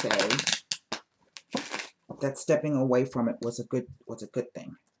 I would say that stepping away from it was a good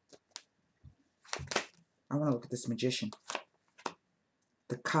thing. I want to look at this magician.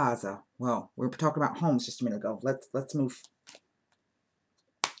 The casa. Well, we were talking about homes just a minute ago. Let's move.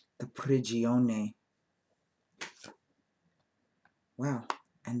 The prigione. Wow.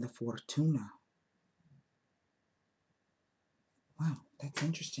 And the fortuna. Wow, that's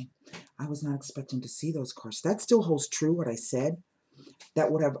interesting. I was not expecting to see those cards. That still holds true what I said. That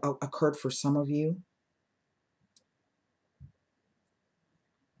would have occurred for some of you.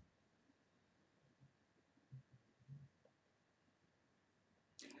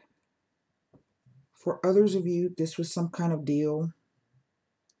 For others of you, this was some kind of deal,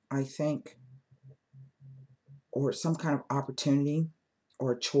 I think, or some kind of opportunity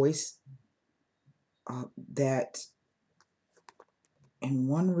or a choice that in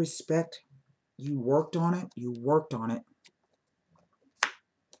one respect, you worked on it.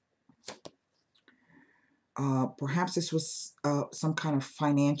 Perhaps this was some kind of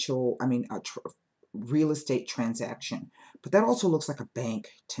financial, real estate transaction. But that also looks like a bank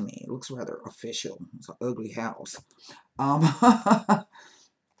to me. It looks rather official. It's an ugly house. But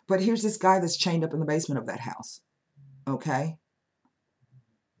here's this guy that's chained up in the basement of that house. Okay?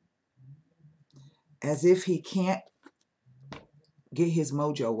 As if he can't get his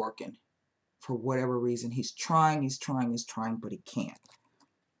mojo working for whatever reason. He's trying, but he can't.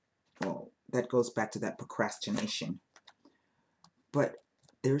 Well, that goes back to that procrastination. But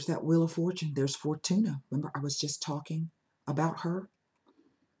there's that Wheel of Fortune. There's Fortuna. Remember, I was just talking about her.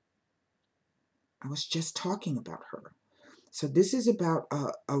 So this is about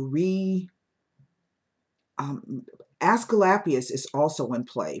Asclepius is also in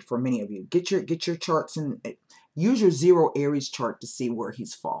play for many of you. Get your charts and use your zero Aries chart to see where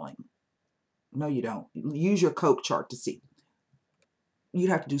he's falling. No, you don't. Use your Coke chart to see. You'd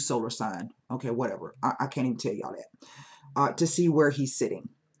have to do solar sign. Okay, whatever. I can't even tell y'all that. To see where he's sitting.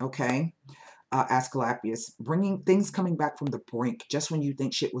 Okay? Asclepius, bringing things coming back from the brink. Just when you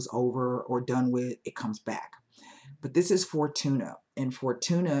think shit was over or done with, it comes back. But this is Fortuna. And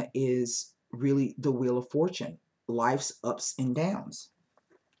Fortuna is really the Wheel of Fortune. Life's ups and downs.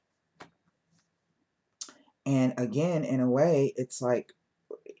 And again, in a way, it's like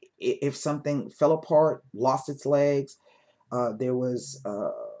if something fell apart, lost its legs, there was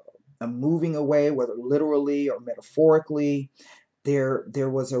a moving away, whether literally or metaphorically. There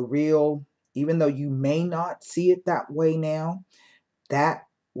was a real, even though you may not see it that way now, that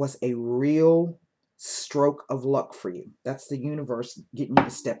was a real stroke of luck for you. That's the universe getting you to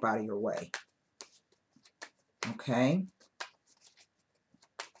step out of your way. Okay?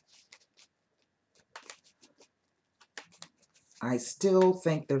 I still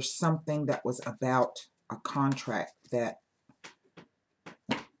think there's something that was about a contract that...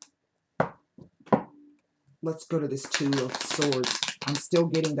 Let's go to this Two of Swords. I'm still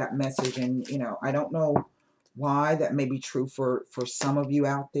getting that message, and, you know, I don't know why that may be true for some of you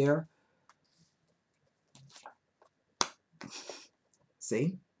out there.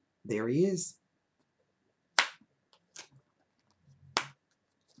 See? There he is.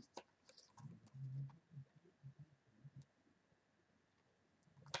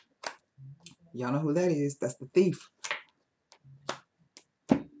 Y'all know who that is. That's the thief.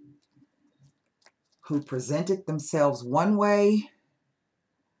 Who presented themselves one way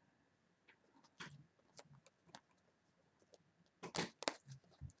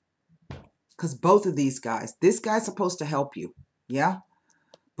because both of these guys, this guy's supposed to help you, yeah?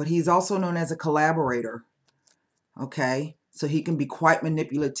 But he's also known as a collaborator, okay? So he can be quite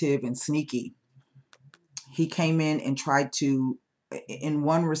manipulative and sneaky. He came in and tried to, in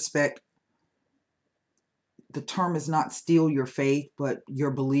one respect, the term is not steal your faith, but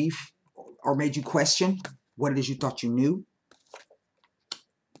your belief, or made you question what it is you thought you knew.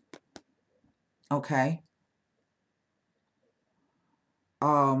 Okay.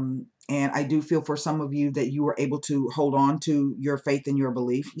 And I do feel for some of you that you were able to hold on to your faith and your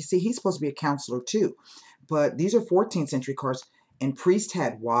belief. You see, he's supposed to be a counselor too. But these are 14th century cards. And priests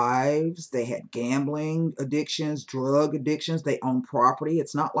had wives. They had gambling addictions, drug addictions. They owned property.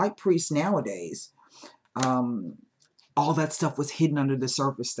 It's not like priests nowadays. All that stuff was hidden under the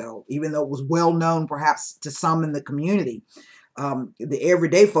surface, though, even though it was well known perhaps to some in the community. The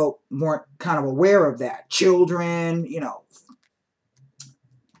everyday folk weren't kind of aware of that. Children, you know.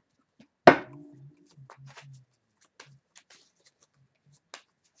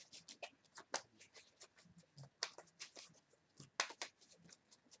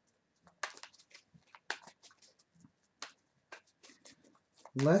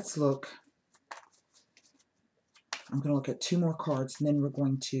 Let's look. I'm going to look at 2 more cards, and then we're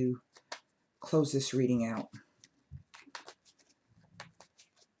going to close this reading out.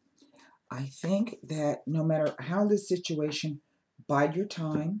 I think that no matter how this situation, bide your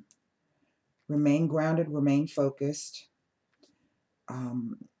time, remain grounded, remain focused,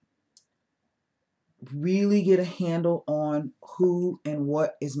 really get a handle on who and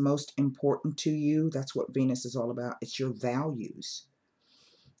what is most important to you. That's what Venus is all about. It's your values.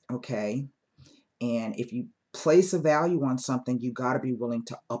 Okay? And if you place a value on something, you got to be willing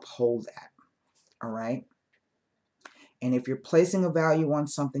to uphold that. All right? And if you're placing a value on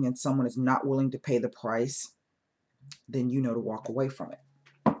something and someone is not willing to pay the price, then you know to walk away from it.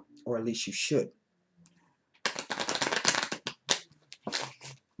 Or at least you should.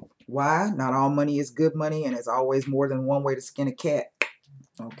 Why? Not all money is good money, and there's always more than one way to skin a cat.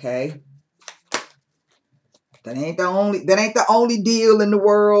 Okay? That ain't the only deal in the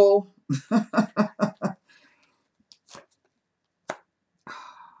world.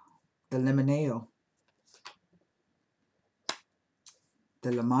 The Limoneo.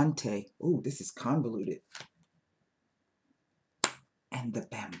 The Lamante. Ooh, this is convoluted. And the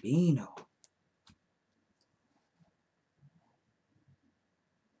Bambino.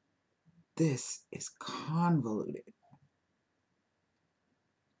 This is convoluted.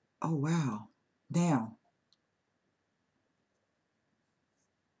 Oh, wow. Now,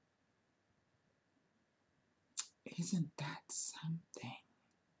 isn't that something?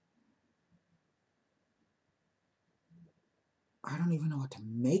 I don't even know what to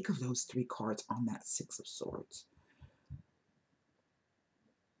make of those 3 cards on that 6 of Swords.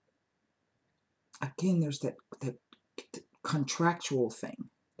 Again, there's that contractual thing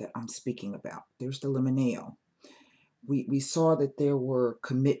that I'm speaking about. There's the Limoneo. We saw that there were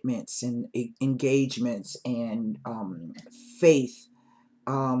commitments and engagements and faith.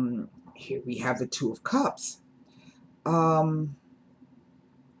 Here we have the 2 of Cups.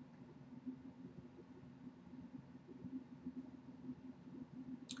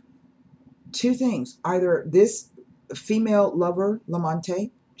 Two things. Either this female lover,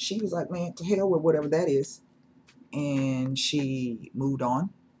 Lamante, she was like, man, to hell with whatever that is. And she moved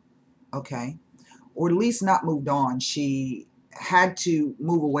on. Okay. Or at least not moved on. She had to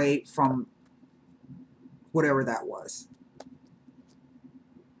move away from whatever that was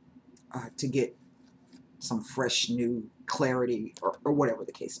to get some fresh new clarity or whatever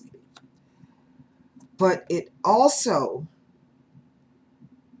the case may be. But it also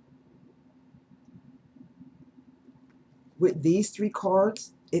with these 3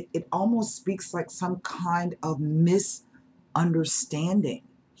 cards, it almost speaks like some kind of misunderstanding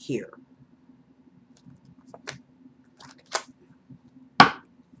here.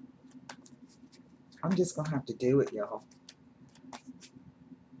 I'm just going to have to do it, y'all.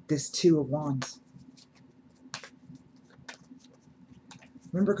 This 2 of Wands.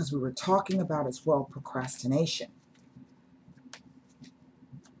 Remember, because we were talking about as well procrastination.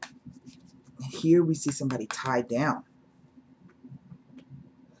 And here we see somebody tied down.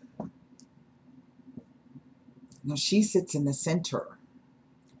 Now she sits in the center.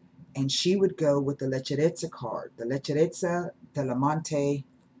 And she would go with the Lecherezza card. The Lecherezza, the Lamante,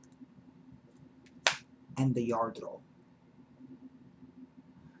 and the Yardley.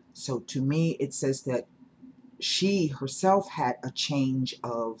 So to me, it says that she herself had a change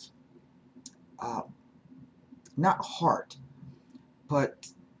of, not heart, but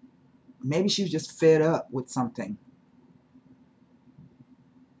maybe she was just fed up with something.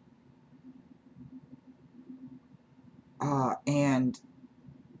 And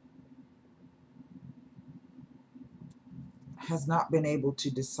has not been able to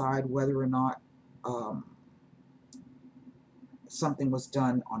decide whether or not something was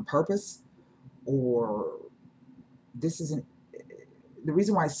done on purpose, or this isn't. The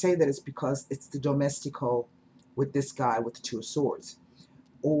reason why I say that is because it's the domestico with this guy with the 2 of Swords.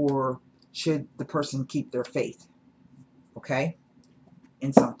 Or should the person keep their faith? Okay?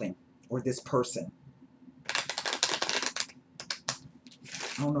 in something, or this person.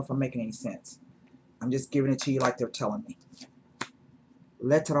 I don't know if I'm making any sense. I'm just giving it to you like they're telling me.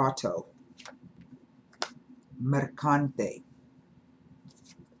 Letrato, mercante,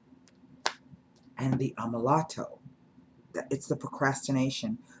 and the amalato. It's the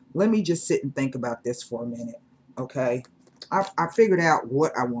procrastination. Let me just sit and think about this for a minute, okay? I figured out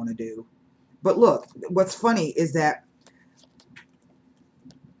what I want to do. But look, what's funny is that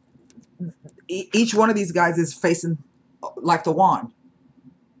each one of these guys is facing like the wand,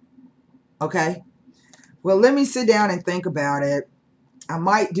 okay? Well, let me sit down and think about it. I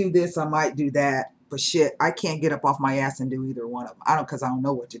might do this, I might do that, but shit, I can't get up off my ass and do either one of them. Because I don't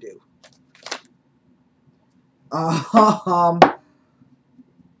know what to do.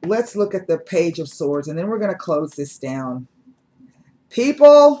 Let's look at the Page of Swords, and then we're going to close this down.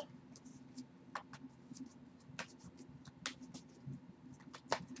 People,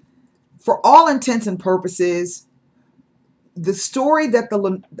 for all intents and purposes, the story that the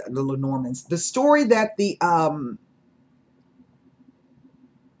Lenormands, the story that the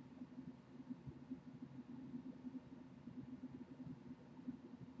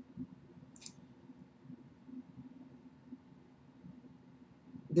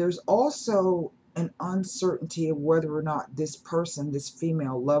there's also an uncertainty of whether or not this person, this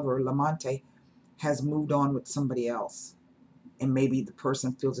female lover, Lamante, has moved on with somebody else. And maybe the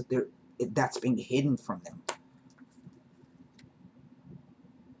person feels that that's being hidden from them.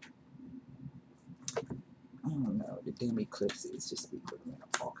 I don't know. The damn eclipses just be putting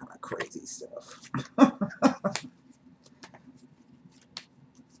up all kind of crazy stuff.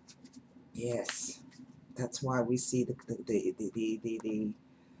 Yes. That's why we see the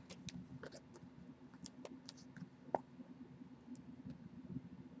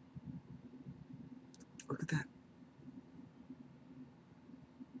look at that.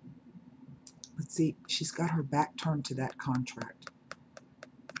 Let's see. She's got her back turned to that contract.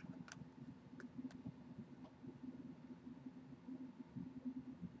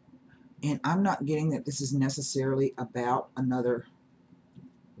 And I'm not getting that this is necessarily about another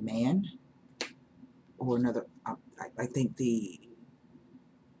man or another. I think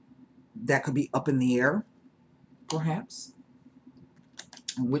that could be up in the air, perhaps.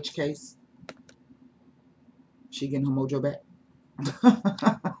 In which case, she getting her mojo back.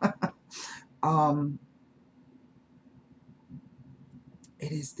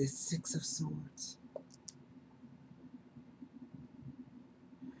 It is this Six of Swords.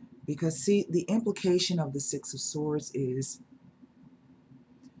 Because, see, the implication of the Six of Swords is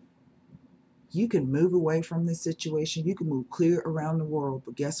you can move away from this situation. You can move clear around the world.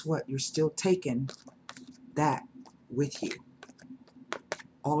 But guess what? You're still taking that with you.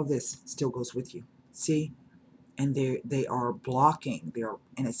 All of this still goes with you. See? And they are blocking. They're,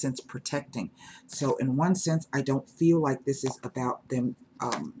 in a sense, protecting. So, in one sense, I don't feel like this is about them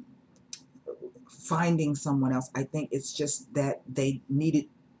finding someone else. I think it's just that they needed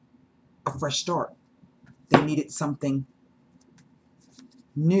a fresh start. They needed something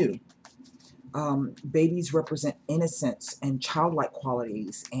new. Babies represent innocence and childlike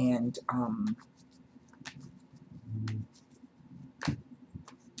qualities and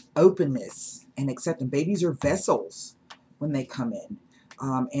openness and acceptance. Babies are vessels when they come in.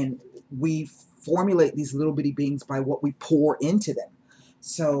 And we formulate these little bitty beings by what we pour into them.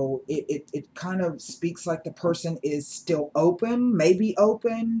 So it kind of speaks like the person is still open, maybe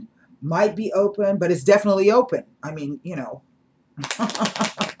open, might be open, but it's definitely open. I mean, you know.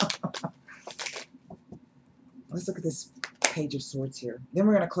 Let's look at this Page of Swords here. Then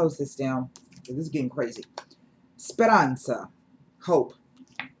we're going to close this down. This is getting crazy. Speranza. Hope.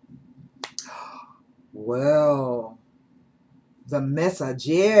 Well, the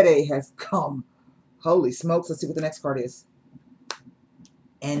Messaggere has come. Holy smokes. Let's see what the next card is.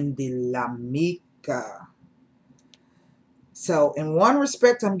 And the L'Amica. So, in one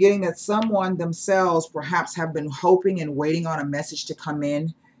respect, I'm getting that someone themselves perhaps have been hoping and waiting on a message to come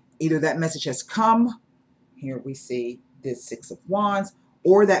in. Either that message has come. Here we see this Six of Wands.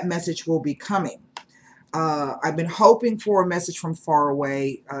 Or that message will be coming. I've been hoping for a message from far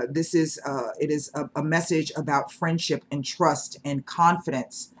away. It is a message about friendship and trust and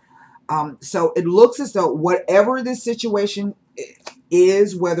confidence. So it looks as though whatever this situation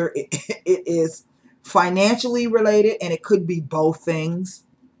is, whether it is financially related, and it could be both things,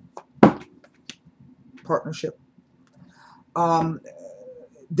 partnership,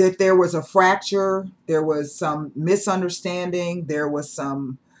 that there was a fracture, there was some misunderstanding, there was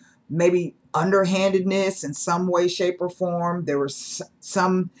some maybe underhandedness in some way, shape, or form. There was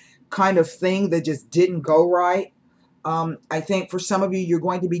some kind of thing that just didn't go right. I think for some of you, you're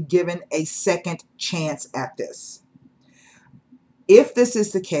going to be given a second chance at this. If this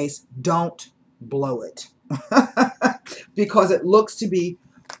is the case, don't blow it. Because it looks to be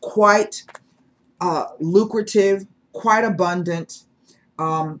quite lucrative, quite abundant,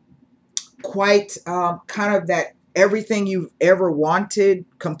 quite kind of that everything you've ever wanted,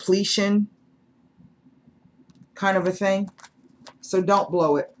 completion kind of a thing. So don't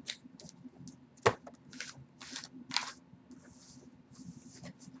blow it.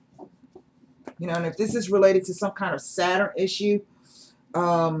 You know, and if this is related to some kind of Saturn issue,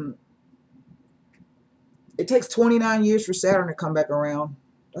 it takes 29 years for Saturn to come back around.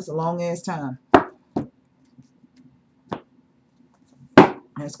 That's a long ass time.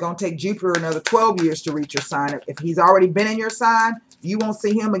 And it's going to take Jupiter another 12 years to reach your sign. If he's already been in your sign, you won't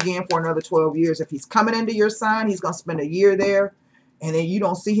see him again for another 12 years. If he's coming into your sign, he's going to spend a year there. And then you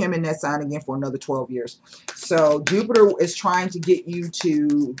don't see him in that sign again for another 12 years. So Jupiter is trying to get you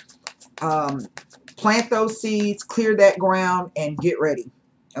to plant those seeds, clear that ground, and get ready.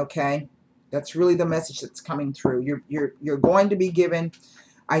 Okay? That's really the message that's coming through. You're going to be given,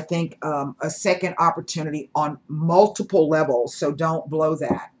 I think, a second opportunity on multiple levels. So don't blow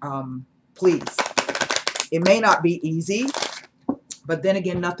that. Please. It may not be easy, but then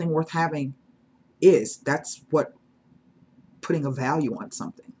again, nothing worth having is. That's what putting a value on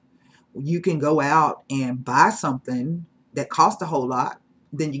something. You can go out and buy something that costs a whole lot.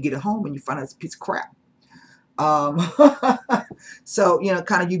 Then you get it home and you find out it's a piece of crap. So, you know,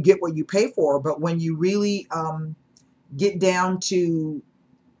 kind of you get what you pay for. But when you really get down to,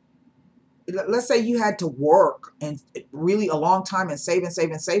 let's say you had to work and really a long time and save and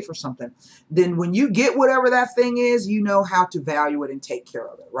save and save for something, then when you get whatever that thing is, you know how to value it and take care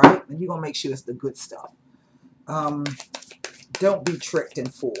of it, right? And you're going to make sure it's the good stuff. Don't be tricked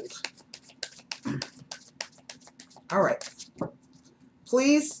and fooled. All right.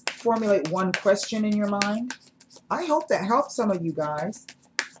 Please formulate one question in your mind. I hope that helped some of you guys.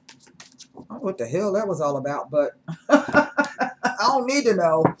 I don't know what the hell that was all about, but I don't need to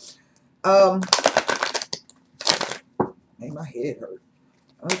know. Made my head hurt.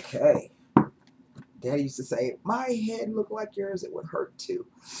 Okay. Daddy used to say, my head looked like yours, it would hurt too.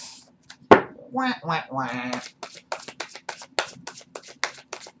 Wah, wah, wah.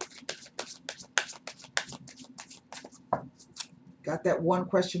 Got that one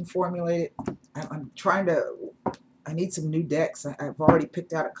question formulated. I'm trying to, I need some new decks. I've already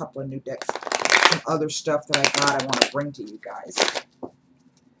picked out a couple of new decks. Some other stuff that I got I want to bring to you guys.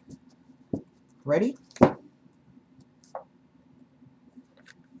 Ready?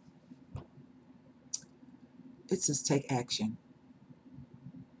 It says take action.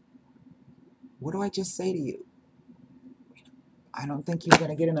 What do I just say to you? I don't think you're going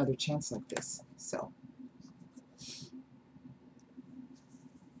to get another chance like this. So.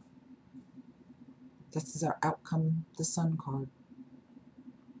 This is our outcome, the Sun card.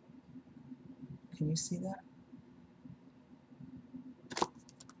 Can you see that?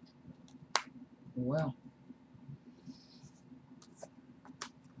 Well.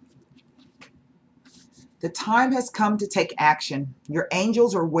 The time has come to take action. Your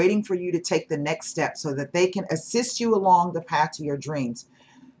angels are waiting for you to take the next step so that they can assist you along the path to your dreams.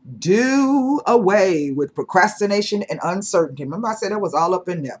 Do away with procrastination and uncertainty. Remember I said it was all up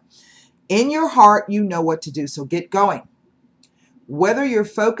in there. In your heart, you know what to do, so get going. Whether you're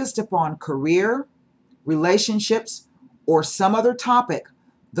focused upon career, relationships, or some other topic,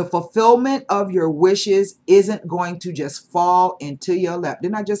 the fulfillment of your wishes isn't going to just fall into your lap.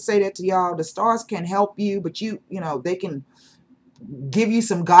 Didn't I just say that to y'all? The stars can help you, but you know, they can give you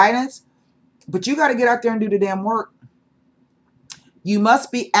some guidance, but you got to get out there and do the damn work. You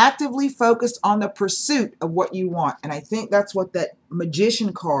must be actively focused on the pursuit of what you want. And I think that's what that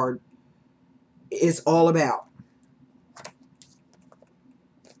Magician card is all about.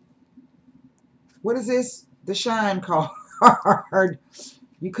 What is this? The Shine card.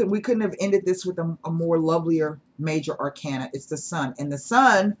 We couldn't have ended this with a more lovelier major arcana. It's the Sun. And the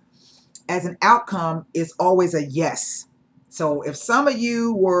Sun, as an outcome, is always a yes. So if some of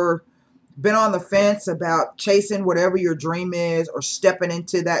you were been on the fence about chasing whatever your dream is or stepping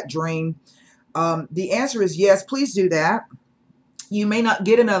into that dream, the answer is yes, please do that. You may not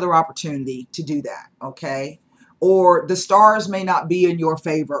get another opportunity to do that, okay? Or the stars may not be in your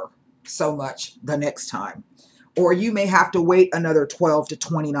favor so much the next time. Or you may have to wait another 12 to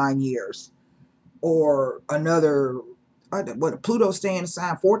 29 years. Or another, what, Pluto stay in the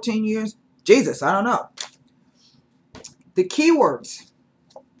sign 14 years? Jesus, I don't know. The keywords: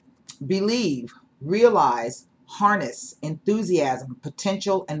 believe, realize, harness, enthusiasm,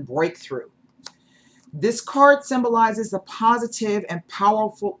 potential, and breakthrough. This card symbolizes the positive and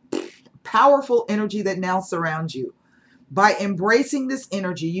powerful energy that now surrounds you. By embracing this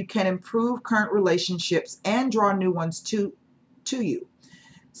energy, you can improve current relationships and draw new ones to you.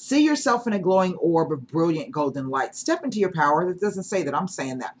 See yourself in a glowing orb of brilliant golden light. Step into your power. That doesn't say that, I'm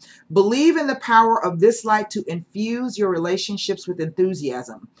saying that. Believe in the power of this light to infuse your relationships with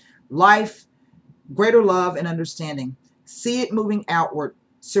enthusiasm, life, greater love, and understanding. See it moving outward,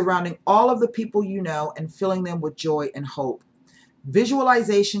 surrounding all of the people you know and filling them with joy and hope.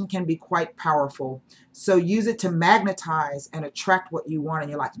 Visualization can be quite powerful, so use it to magnetize and attract what you want in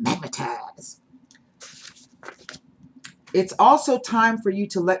your life. Magnetize. It's also time for you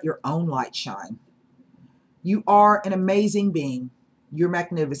to let your own light shine. You are an amazing being. You're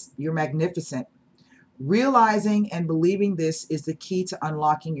magnificent. Realizing and believing this is the key to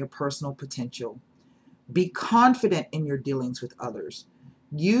unlocking your personal potential. Be confident in your dealings with others.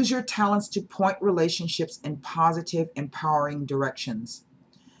 Use your talents to point relationships in positive, empowering directions.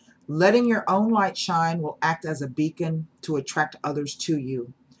 Letting your own light shine will act as a beacon to attract others to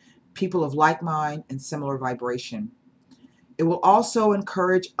you, people of like mind and similar vibration. It will also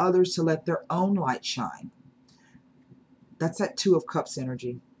encourage others to let their own light shine. That's that Two of Cups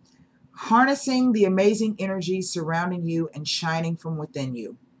energy. Harnessing the amazing energy surrounding you and shining from within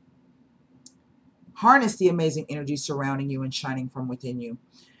you. Harness the amazing energy surrounding you and shining from within you.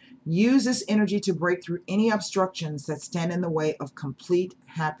 Use this energy to break through any obstructions that stand in the way of complete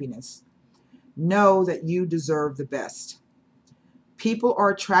happiness. Know that you deserve the best. People are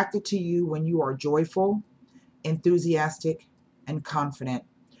attracted to you when you are joyful, enthusiastic, and confident.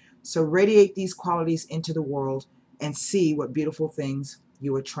 So radiate these qualities into the world and see what beautiful things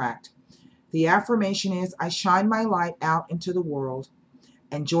you attract. The affirmation is, I shine my light out into the world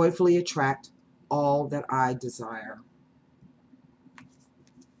and joyfully attract all that I desire.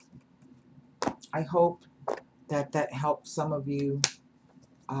 I hope that that helps some of you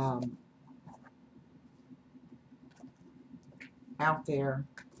out there.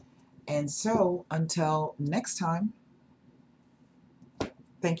 And so until next time,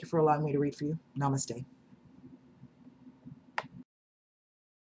 thank you for allowing me to read for you. Namaste.